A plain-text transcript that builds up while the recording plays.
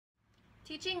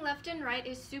Teaching left and right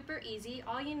is super easy.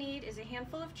 All you need is a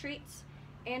handful of treats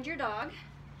and your dog.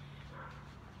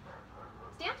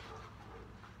 Stand.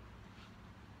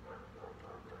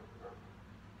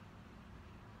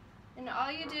 And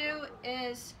all you do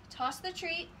is toss the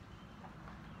treat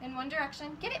in one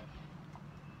direction, get it,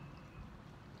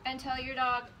 and tell your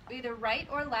dog either right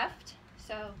or left.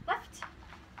 So left,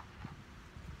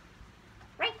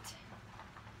 right,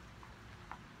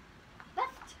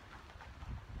 left,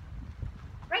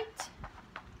 right,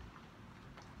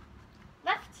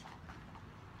 left.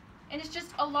 And it's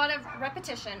just a lot of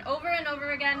repetition over and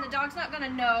over again. The dog's not going to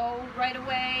know right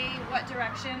away what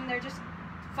direction. They're just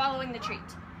following the treat.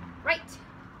 Right,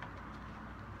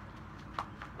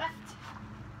 left,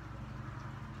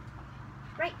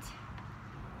 right.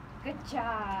 Good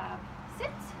job. Sit.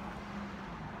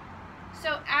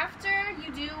 So after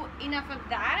you do enough of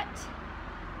that,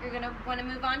 you're going to want to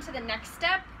move on to the next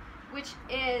step, which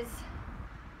is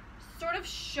sort of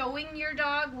showing your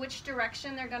dog which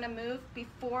direction they're going to move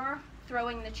before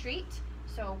throwing the treat.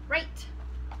 So right,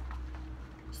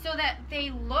 so that they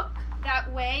look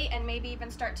that way and maybe even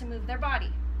start to move their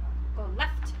body. Go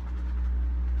left,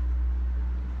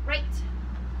 right,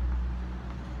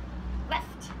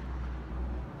 left,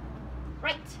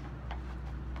 right,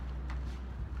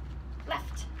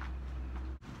 left,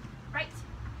 right,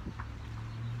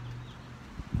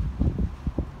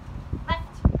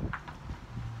 left,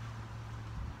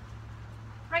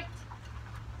 right,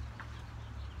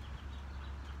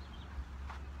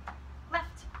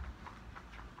 left,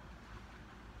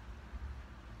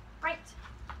 right.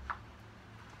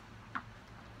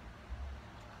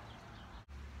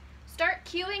 Start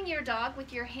cueing your dog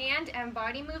with your hand and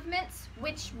body movements,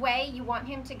 which way you want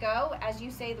him to go as you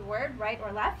say the word, right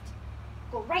or left.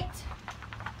 Go right,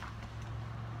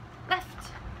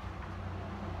 left,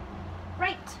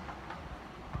 right,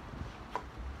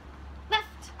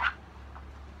 left,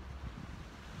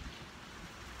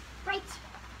 right,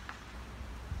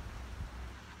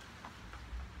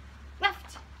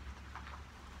 left,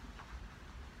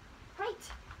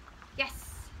 right, yes.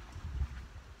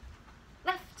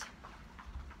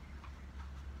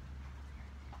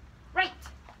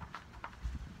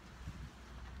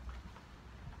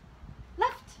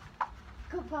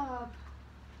 Good Bob.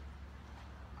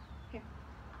 Here.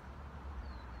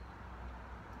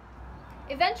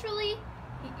 Eventually,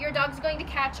 your dog's going to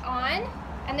catch on,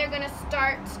 and they're going to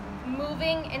start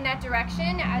moving in that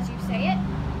direction as you say it.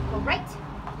 Go right.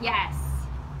 Yes.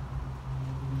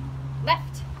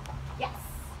 Left. Yes.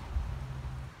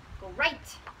 Go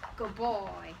right. Good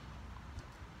boy.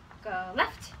 Go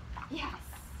left. Yes.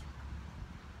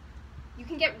 You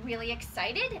can get really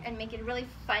excited and make it a really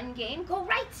fun game. Go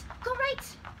right, go right.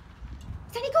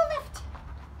 Sunny, go left.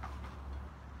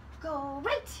 Go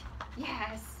right,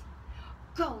 yes.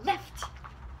 Go left,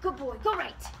 good boy, go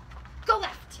right. Go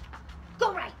left,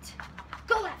 go right,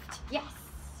 go left, yes.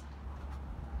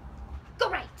 Go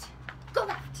right, go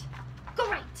left, go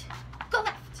right, go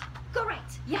left, go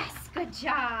right. Yes, good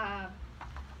job.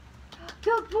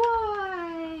 Good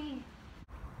boy.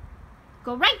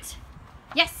 Go right,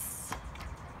 yes.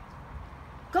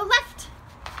 Go left.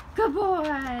 Good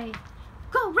boy.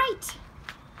 Go right.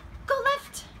 Go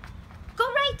left. Go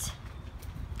right.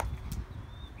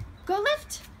 Go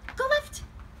left. Go left.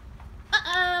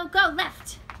 Uh-oh. Go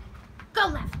left. Go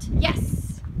left.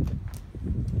 Yes.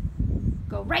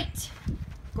 Go right.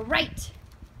 Go right.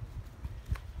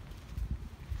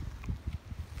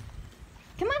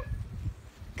 Come on.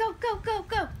 Go, go, go,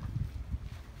 go.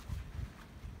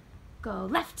 Go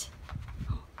left.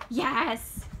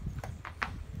 Yes.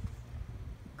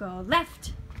 Go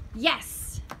left.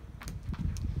 Yes.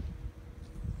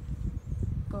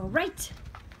 Go right.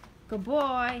 Good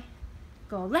boy.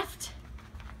 Go left.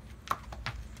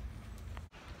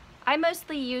 I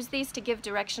mostly use these to give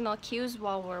directional cues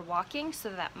while we're walking so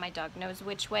that my dog knows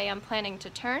which way I'm planning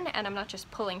to turn and I'm not just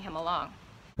pulling him along.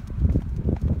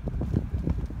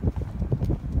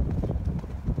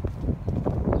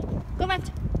 Go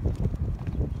left.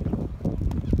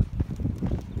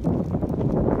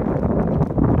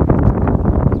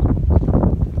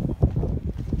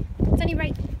 Sunny,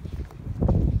 right.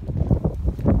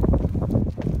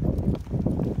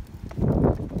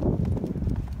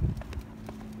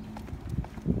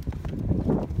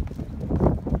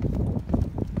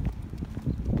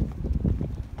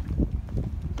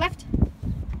 Left.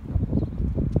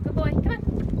 Good boy, come on.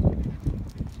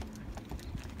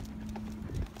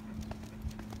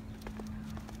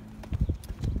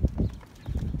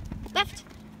 Left.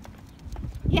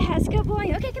 Yes, good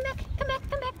boy. Okay, come back, come back,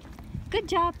 come back. Good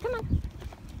job, come on.